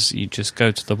did was you just go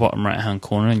to the bottom right hand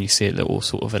corner, and you see a little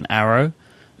sort of an arrow.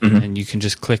 Mm-hmm. And you can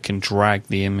just click and drag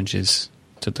the images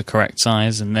to the correct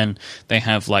size, and then they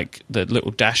have like the little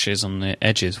dashes on the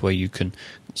edges where you can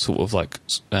sort of like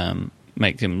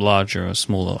make them larger or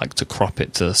smaller, like to crop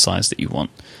it to the size that you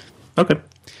want. Okay.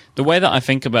 The way that I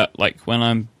think about like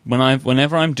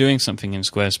whenever I'm doing something in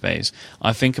Squarespace,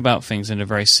 I think about things in a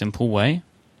very simple way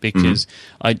because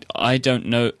I don't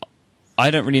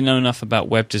really know enough about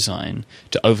web design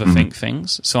to overthink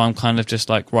things. So I'm kind of just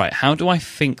like, right, how do I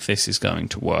think this is going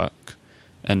to work?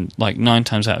 And like 9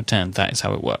 times out of 10, that is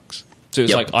how it works. So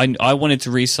it's like I wanted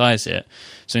to resize it.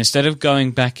 So instead of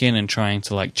going back in and trying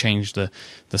to like change the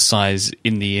size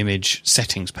in the image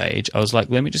settings page, I was like,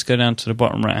 let me just go down to the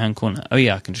bottom right-hand corner. Oh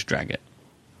yeah, I can just drag it.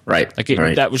 Right.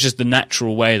 That was just the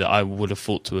natural way that I would have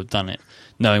thought to have done it,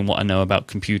 knowing what I know about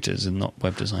computers and not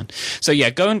web design. So yeah,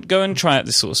 go and try out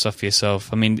this sort of stuff for yourself.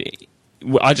 I mean,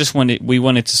 we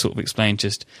wanted to sort of explain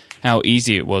just how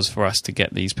easy it was for us to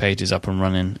get these pages up and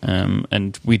running,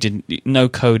 and no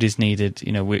code is needed.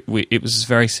 It was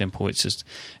very simple. It's just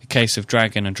a case of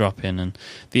dragging and dropping, and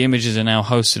the images are now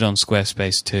hosted on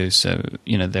Squarespace too. So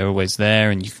they're always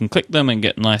there, and you can click them and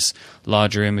get nice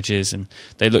larger images, and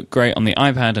they look great on the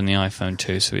iPad and the iPhone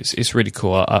too. So it's really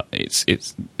cool.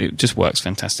 It just works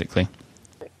fantastically.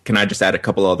 Can I just add a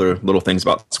couple other little things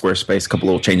about Squarespace? A couple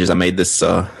little changes I made this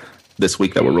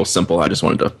week that were real simple. I just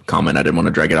wanted to comment. I didn't want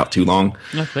to drag it out too long.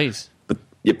 No, please. But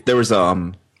yep, there was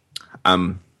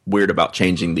I'm weird about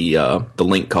changing the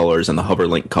link colors and the hover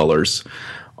link colors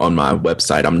on my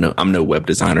website. I'm no web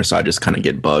designer, so I just kind of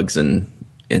get bugs and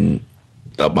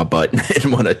up my butt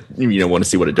and want to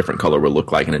see what a different color would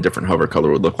look like and a different hover color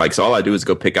would look like. So all I do is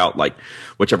go pick out like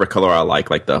whichever color I like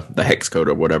the hex code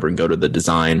or whatever, and go to the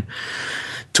design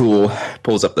tool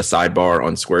pulls up the sidebar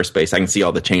on Squarespace. I can see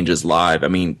all the changes live. I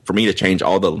mean, for me to change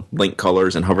all the link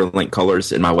colors and hover link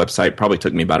colors in my website probably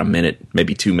took me about a minute,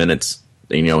 maybe 2 minutes.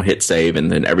 Hit save, and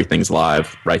then everything's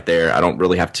live right there. I don't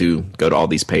really have to go to all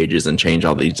these pages and change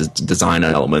all these design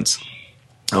elements.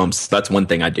 So that's one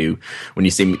thing I do. When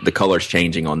you see the colors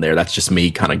changing on there, that's just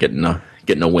me kind of getting a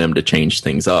whim to change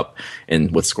things up.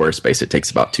 And with Squarespace, it takes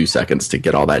about 2 seconds to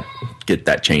get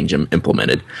that change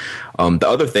implemented. The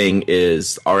other thing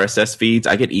is RSS feeds.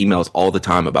 I get emails all the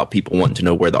time about people wanting to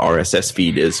know where the RSS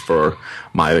feed is for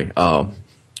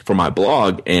my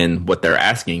blog, and what they're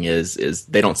asking is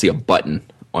they don't see a button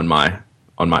on my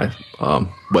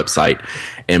website.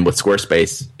 And with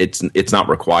Squarespace, it's not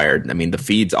required. I mean, the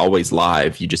feed's always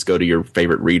live. You just go to your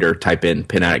favorite reader, type in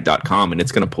penaddict.com, and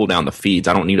it's going to pull down the feeds.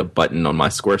 I don't need a button on my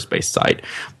Squarespace site.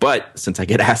 But since I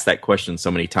get asked that question so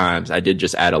many times, I did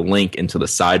just add a link into the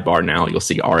sidebar now. You'll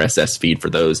see RSS feed for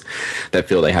those that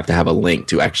feel they have to have a link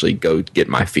to actually go get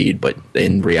my feed. But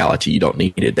in reality, you don't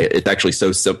need it. It's actually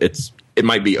it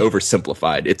might be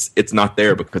oversimplified. It's not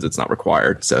there because it's not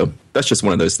required. So that's just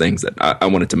one of those things that I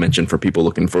wanted to mention for people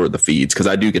looking for the feeds, because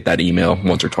I do get that email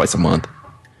once or twice a month.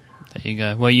 There you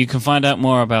go. Well, you can find out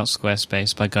more about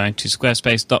Squarespace by going to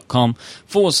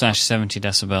squarespace.com/70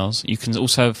 decibels. You can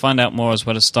also find out more as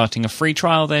well as starting a free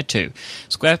trial there too.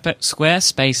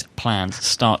 Squarespace plans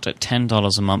start at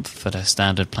 $10 a month for their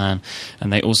standard plan,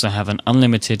 and they also have an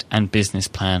unlimited and business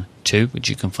plan too, which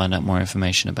you can find out more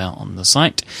information about on the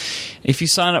site. If you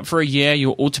sign up for a year,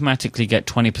 you'll automatically get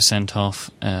 20% off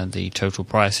the total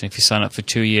price, and if you sign up for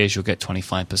 2 years, you'll get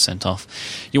 25% off.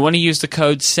 You want to use the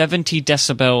code 70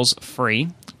 decibels free.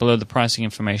 Below the pricing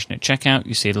information at checkout,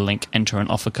 you see the link enter an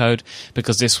offer code,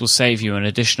 because this will save you an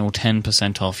additional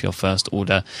 10% off your first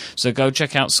order. So go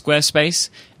check out Squarespace,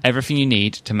 everything you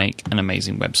need to make an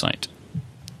amazing website.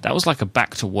 That was like a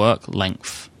back to work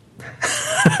length.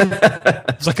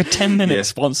 It was like a 10-minute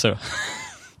sponsor.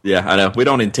 Yeah, I know. We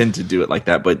don't intend to do it like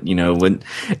that, but when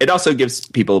it also gives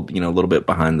people, a little bit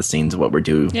behind the scenes of what we're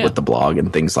doing with the blog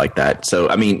and things like that. So,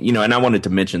 I mean, and I wanted to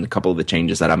mention a couple of the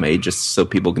changes that I made just so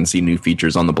people can see new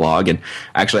features on the blog. And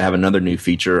I actually have another new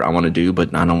feature I want to do,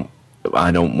 but I don't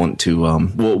want to.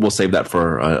 We'll save that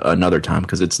for another time,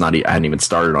 because I hadn't even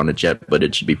started on it yet. But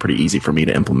it should be pretty easy for me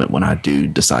to implement when I do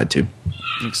decide to.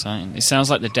 Exciting! It sounds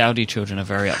like the Dowdy children are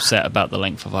very upset about the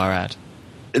length of our ad.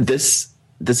 This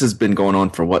has been going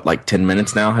on for like 10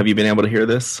 minutes now. Have you been able to hear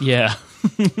this? Yeah.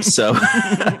 So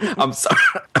I'm sorry.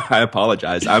 I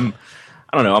apologize. I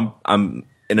don't know. I'm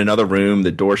in another room,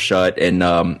 the door shut, and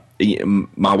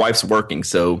my wife's working.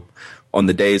 So on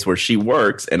the days where she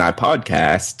works and I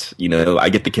podcast, I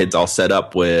get the kids all set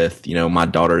up with, my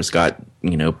daughter's got,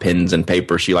 pens and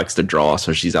paper. She likes to draw,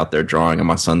 so she's out there drawing, and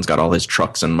my son's got all his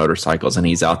trucks and motorcycles, and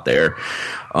he's out there.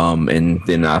 And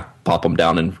then I pop them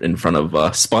down in front of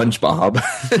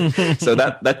SpongeBob. So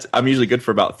that's I'm usually good for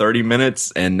about 30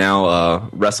 minutes. And now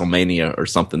WrestleMania or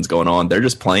something's going on. They're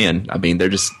just playing. I mean, they're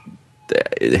just.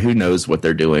 Who knows what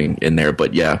they're doing in there,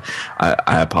 but yeah,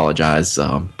 I apologize.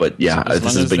 But yeah,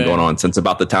 this has been going on since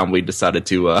about the time we decided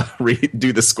to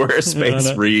do the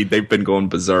Squarespace read. They've been going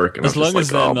berserk, and as long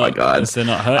as oh my god, they're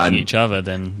not hurting each other,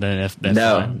 then they're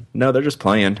fine. No, they're just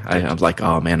playing. I was like,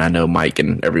 oh man, I know Mike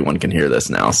and everyone can hear this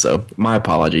now, so my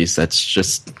apologies. That's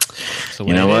just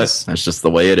you know what? That's just the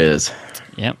way it is.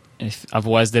 Yep.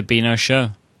 Otherwise, there'd be no show.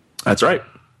 That's right.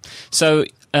 So.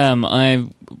 I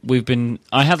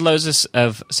had loads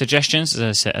of suggestions,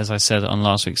 as I said on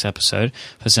last week's episode,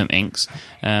 for some inks,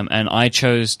 and I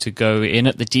chose to go in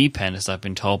at the deep end, as I've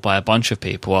been told by a bunch of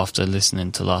people after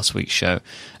listening to last week's show,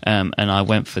 and I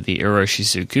went for the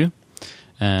Iroshizuku,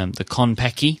 the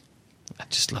Konpeki. I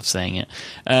just love saying it.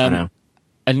 I know.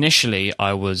 Initially,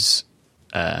 I was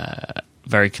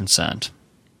very concerned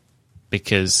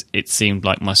because it seemed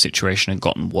like my situation had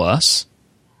gotten worse.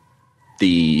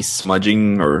 The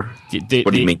smudging, or what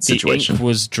do you mean situation? The ink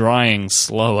was drying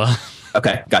slower.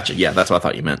 Okay, gotcha. Yeah, that's what I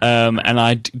thought you meant. And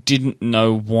I didn't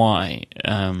know why,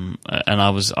 and I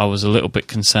was a little bit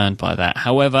concerned by that.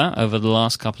 However, over the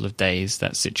last couple of days,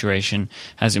 that situation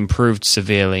has improved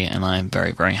severely, and I am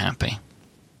very, very happy.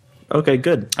 Okay,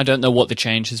 good. I don't know what the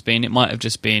change has been. It might have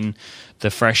just been the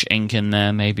fresh ink in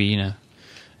there. Maybe it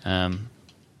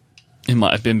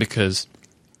might have been because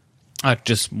I'd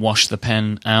just washed the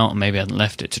pen out, and maybe I hadn't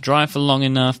left it to dry for long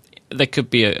enough. There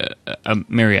could be a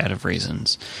myriad of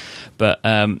reasons. But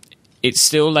it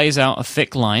still lays out a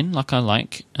thick line, like I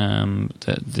like,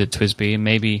 the TWSBI,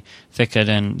 maybe thicker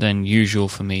than usual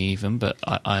for me even, but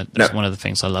that's one of the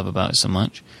things I love about it so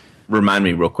much. Remind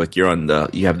me real quick, you have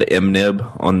the M nib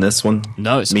on this one?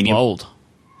 No, it's medium. Gold.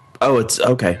 Oh, it's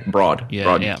okay. Broad. Yeah,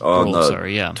 broad, yeah.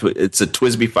 Sorry, yeah. It's a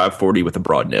TWSBI 540 with a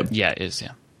broad nib. Yeah, it is,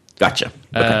 yeah. Gotcha.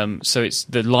 Okay. So it's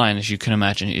the line, as you can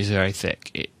imagine, is very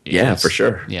thick. It is, for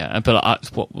sure. Yeah, but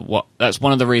that's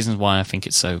one of the reasons why I think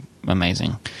it's so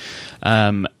amazing.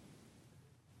 So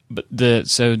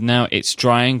now it's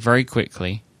drying very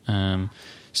quickly.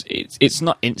 It's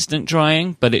not instant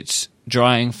drying, but it's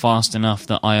drying fast enough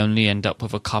that I only end up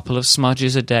with a couple of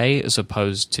smudges a day, as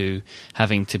opposed to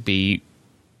having to be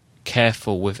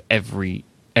careful with every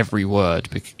word,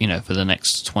 for the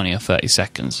next 20 or 30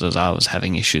 seconds, as I was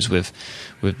having issues with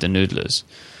the noodlers.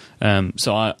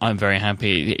 So I'm very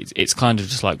happy. It's kind of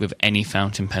just like with any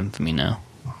fountain pen for me now.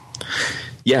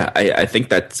 Yeah, I think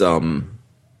that's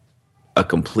a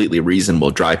completely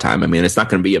reasonable dry time. I mean, it's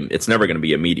never going to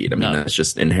be immediate. I mean, that's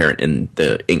just inherent in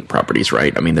the ink properties,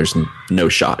 right? I mean, there's no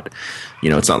shot.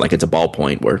 It's not like it's a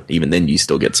ballpoint where even then you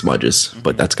still get smudges,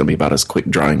 but that's going to be about as quick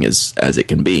drying as it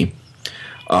can be.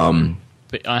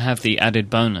 But I have the added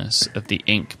bonus of the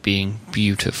ink being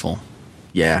beautiful.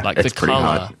 Yeah, like it's pretty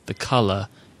hot. The color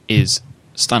is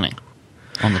stunning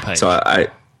on the page. So I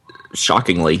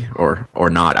shockingly or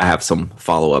not, I have some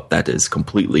follow up that is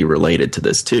completely related to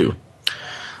this too.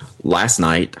 Last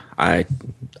night, I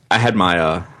had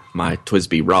my my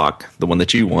TWSBI Rock, the one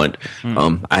that you want.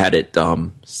 I had it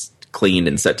cleaned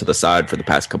and set to the side for the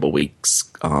past couple of weeks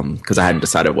because I hadn't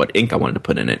decided what ink I wanted to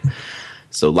put in it.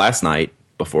 So last night,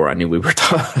 before I knew we were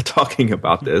talking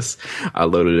about this, I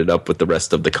loaded it up with the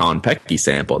rest of the Konpeki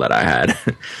sample that I had.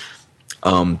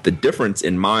 The difference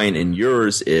in mine and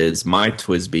yours is my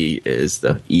TWSBI is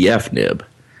the EF nib,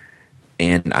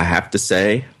 and I have to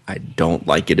say I don't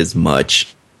like it as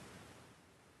much.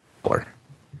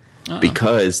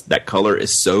 Because that color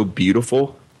is so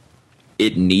beautiful,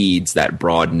 it needs that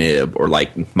broad nib, or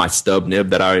like my stub nib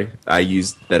that I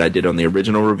used, that I did on the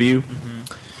original review,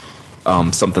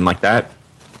 something like that.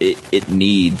 It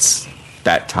needs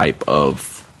that type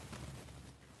of,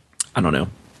 I don't know.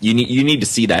 You need to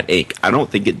see that ink. I don't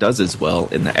think it does as well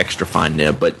in the extra fine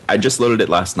nib, but I just loaded it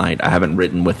last night. I haven't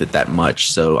written with it that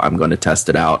much, so I'm going to test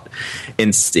it out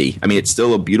and see. I mean, it's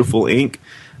still a beautiful ink,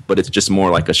 but it's just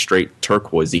more like a straight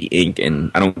turquoisey ink, and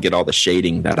I don't get all the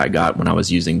shading that I got when I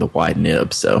was using the wide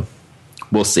nib. So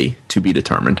we'll see. To be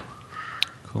determined.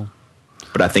 Cool.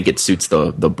 But I think it suits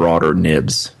the broader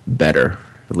nibs better,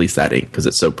 at least that ink, because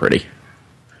it's so pretty.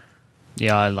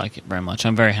 Yeah, I like it very much.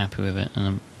 I'm very happy with it.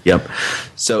 Yep.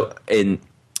 So,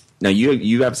 now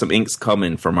you have some inks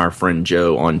coming from our friend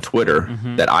Joe on Twitter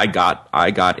that I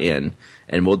got in.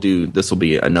 And this will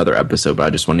be another episode, but I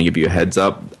just want to give you a heads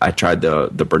up. I tried the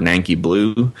Bernanke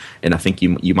Blue, and I think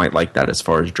you might like that as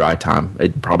far as dry time.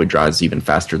 It probably dries even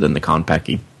faster than the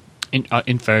Konpeki.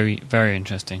 Very, very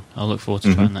interesting. I'll look forward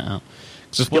to trying that out.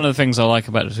 Because one of the things I like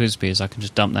about the TWSBI is I can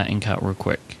just dump that ink out real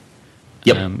quick.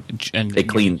 Yep. And it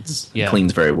cleans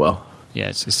very well. Yeah,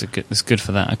 it's good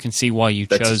for that. I can see why you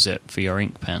chose it for your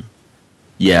ink pen.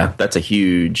 Yeah, that's a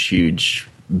huge, huge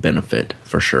benefit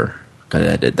for sure.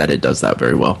 That it does that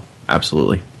very well.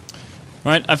 Absolutely.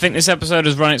 Right, I think this episode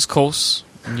has run its course.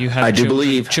 You have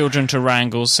children to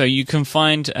wrangle, so you can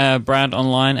find Brad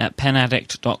online at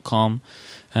penaddict.com.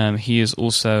 He is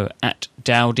also at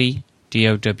Dowdy,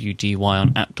 Dowdy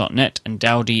on app.net, and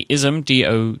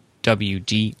Dowdyism,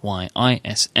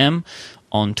 Dowdysm,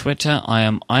 on Twitter. I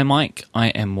am iMike,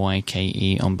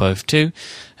 IMYKE on both too.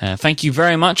 Thank you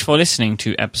very much for listening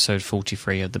to episode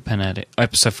 44, of the Pen Addict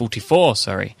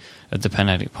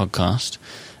podcast.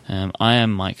 I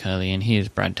am Mike Hurley, and he is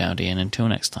Brad Dowdy, and until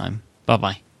next time,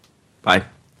 bye-bye. Bye.